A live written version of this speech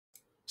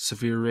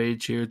Severe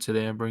Rage here.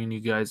 Today I'm bringing you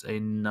guys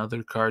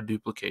another card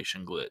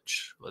duplication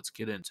glitch. Let's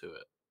get into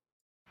it.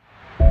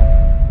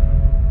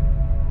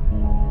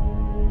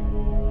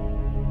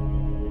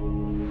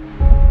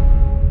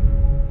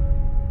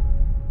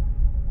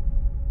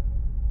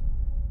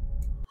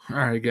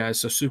 Alright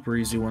guys, so super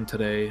easy one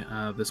today.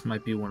 This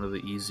might be one of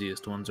the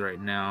easiest ones right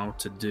now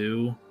to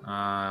do,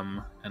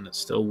 and it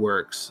still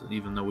works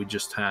even though we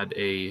just had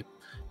a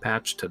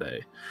patch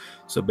today.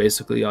 So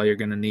basically all you're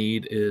going to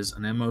need is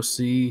an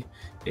MOC,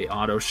 a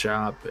auto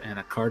shop, and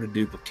a card to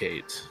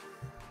duplicate.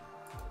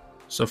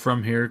 So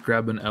from here,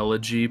 grab an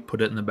elegy,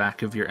 put it in the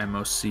back of your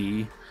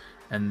MOC,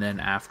 and then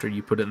after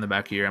you put it in the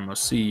back of your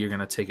MOC, you're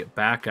going to take it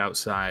back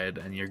outside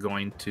and you're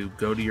going to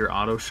go to your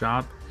auto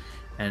shop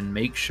and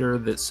make sure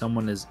that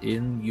someone is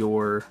in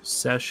your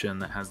session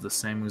that has the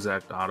same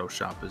exact auto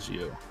shop as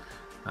you.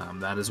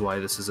 That is why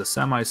this is a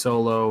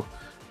semi-solo.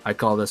 I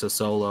call this a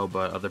solo,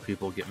 but other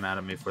people get mad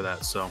at me for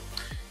that. So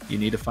you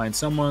need to find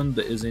someone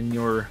that is in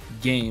your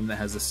game that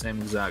has the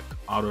same exact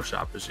auto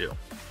shop as you.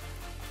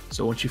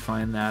 So once you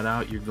find that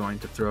out, you're going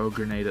to throw a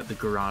grenade at the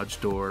garage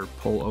door,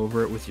 pull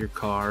over it with your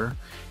car,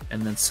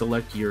 and then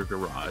select your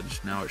garage.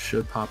 Now it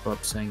should pop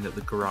up saying that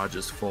the garage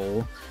is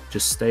full.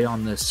 Just stay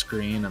on this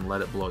screen and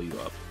let it blow you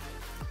up.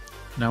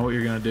 Now what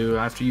you're going to do,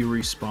 after you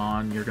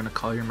respawn, you're going to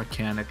call your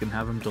mechanic and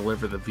have him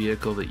deliver the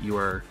vehicle that you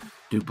are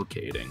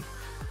duplicating.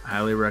 I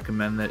highly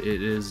recommend that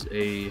it is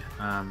a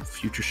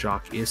Future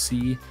Shock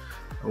Issy,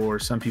 or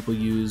some people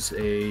use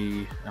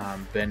a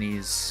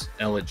Benny's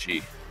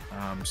Elegy.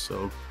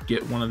 So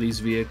get one of these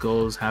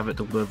vehicles, have it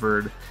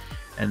delivered,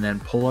 and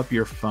then pull up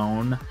your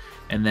phone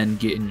and then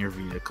get in your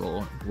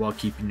vehicle while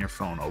keeping your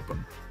phone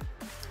open.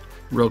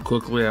 Real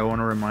quickly, I want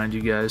to remind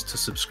you guys to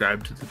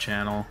subscribe to the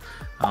channel.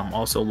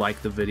 Also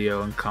like the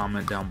video and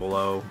comment down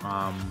below.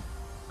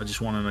 I just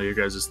want to know your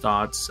guys'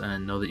 thoughts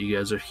and know that you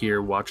guys are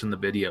here watching the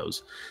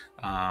videos.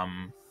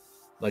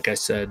 Like I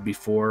said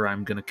before,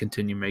 I'm going to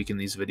continue making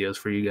these videos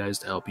for you guys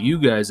to help you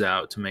guys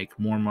out to make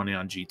more money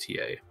on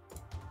GTA.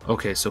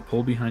 Okay, so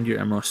pull behind your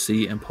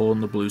MOC and pull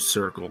in the blue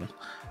circle.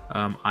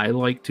 I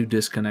like to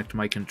disconnect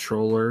my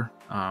controller.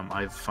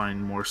 I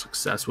find more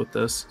success with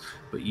this,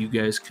 but you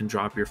guys can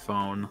drop your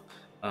phone.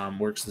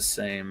 Works the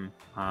same,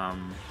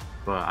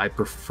 but I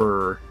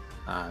prefer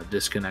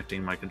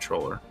disconnecting my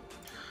controller.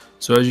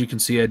 So as you can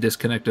see, I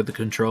disconnected the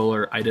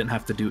controller. I didn't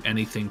have to do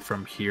anything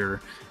from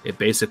here. It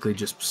basically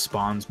just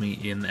spawns me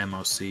in the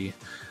MOC.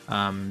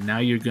 Now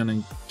you're going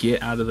to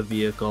get out of the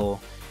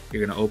vehicle.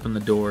 You're going to open the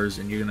doors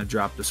and you're going to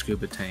drop the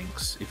scuba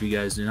tanks. If you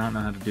guys do not know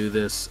how to do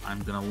this, I'm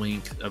going to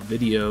link a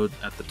video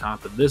at the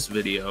top of this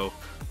video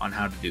on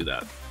how to do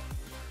that.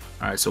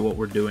 Alright, so what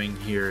we're doing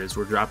here is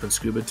we're dropping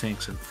scuba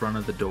tanks in front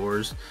of the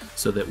doors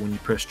so that when you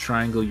press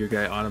triangle, your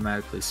guy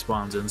automatically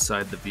spawns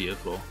inside the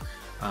vehicle.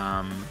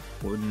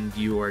 When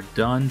you are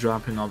done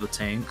dropping all the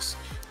tanks,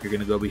 you're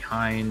going to go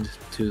behind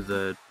to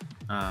the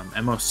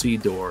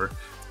MOC door.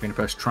 You're going to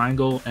press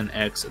triangle and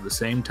X at the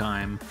same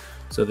time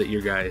so that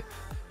your guy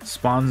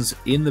spawns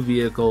in the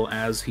vehicle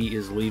as he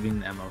is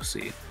leaving the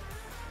MOC.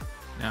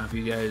 Now if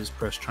you guys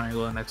press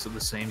triangle and X at the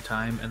same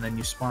time and then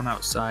you spawn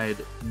outside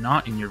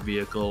not in your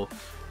vehicle,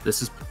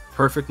 this is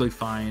perfectly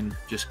fine.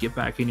 Just get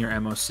back in your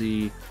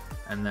MOC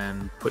and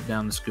then put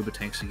down the scuba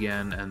tanks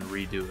again and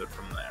redo it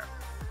from there.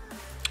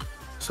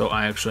 So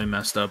I actually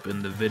messed up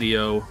in the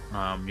video.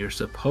 You're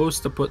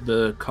supposed to put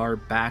the car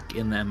back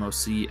in the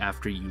MOC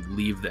after you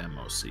leave the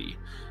MOC.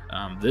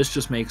 This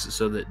just makes it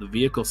so that the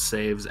vehicle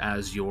saves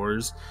as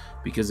yours,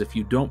 because if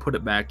you don't put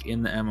it back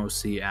in the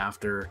MOC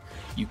after,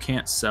 you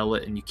can't sell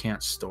it and you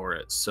can't store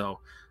it. So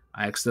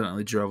I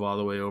accidentally drove all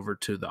the way over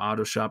to the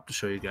auto shop to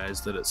show you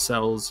guys that it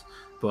sells,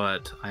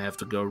 but I have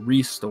to go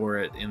restore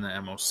it in the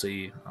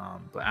MOC.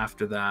 But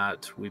after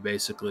that, we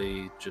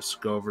basically just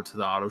go over to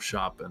the auto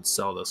shop and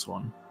sell this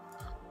one.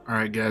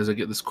 Alright guys, I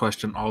get this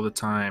question all the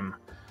time.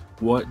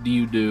 What do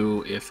you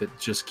do if it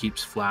just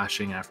keeps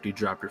flashing after you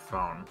drop your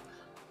phone?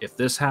 If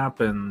this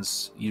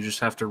happens, you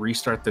just have to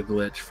restart the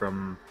glitch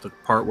from the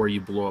part where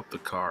you blow up the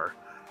car.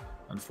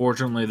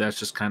 Unfortunately, that's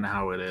just kind of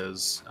how it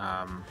is.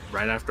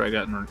 Right after I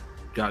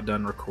got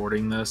done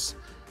recording this,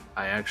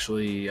 I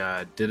actually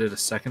did it a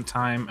second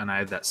time and I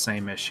had that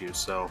same issue.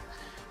 So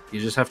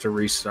you just have to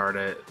restart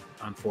it,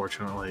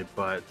 unfortunately,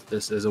 but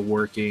this is a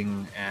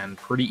working and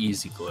pretty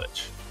easy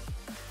glitch.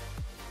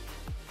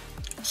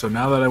 So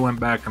now that I went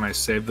back and I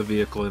saved the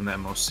vehicle in the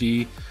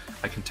MOC,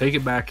 I can take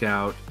it back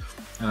out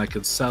and I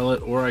can sell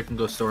it, or I can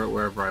go store it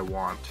wherever I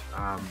want.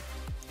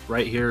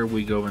 Right here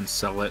we go and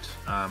sell it.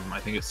 I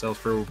think it sells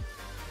for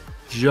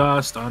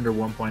just under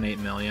 1.8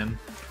 million.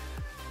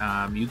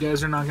 You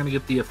guys are not going to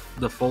get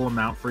the full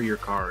amount for your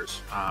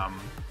cars. I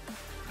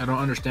don't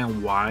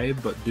understand why,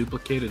 but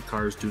duplicated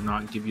cars do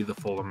not give you the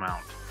full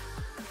amount.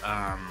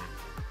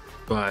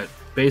 But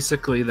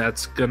basically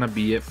that's gonna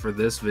be it for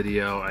this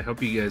video. I hope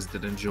you guys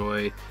did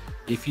enjoy.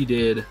 If you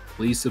did,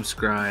 please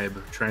subscribe.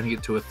 I'm trying to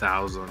get to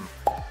 1,000.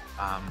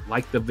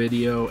 Like the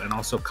video and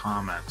also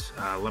comment.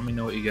 Let me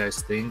know what you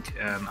guys think,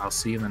 and I'll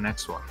see you in the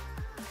next one.